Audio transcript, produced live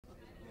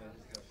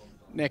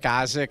Nick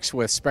Isaacs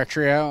with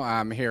Spectrio.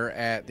 I'm here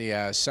at the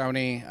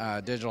Sony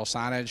Digital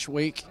Signage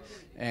Week,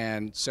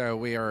 and so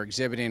we are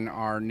exhibiting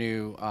our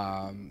new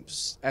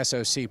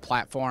SoC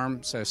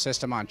platform, so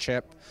system on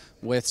chip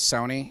with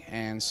Sony.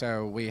 And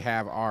so we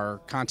have our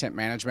content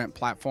management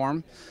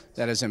platform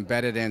that is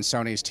embedded in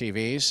Sony's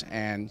TVs,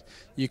 and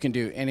you can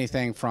do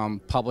anything from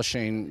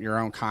publishing your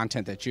own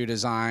content that you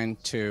design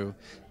to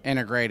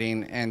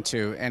integrating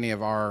into any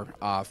of our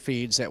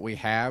feeds that we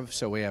have.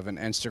 So we have an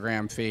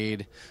Instagram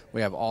feed,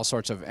 we have all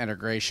sorts of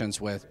integrations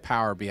with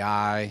Power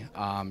BI,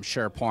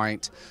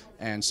 SharePoint,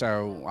 and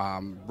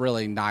so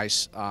really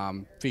nice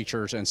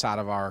features inside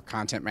of our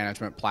content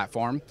management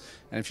platform.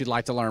 And if you'd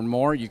like to learn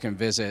more, you can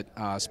visit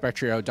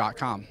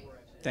spectrio.com.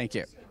 Thank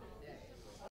you.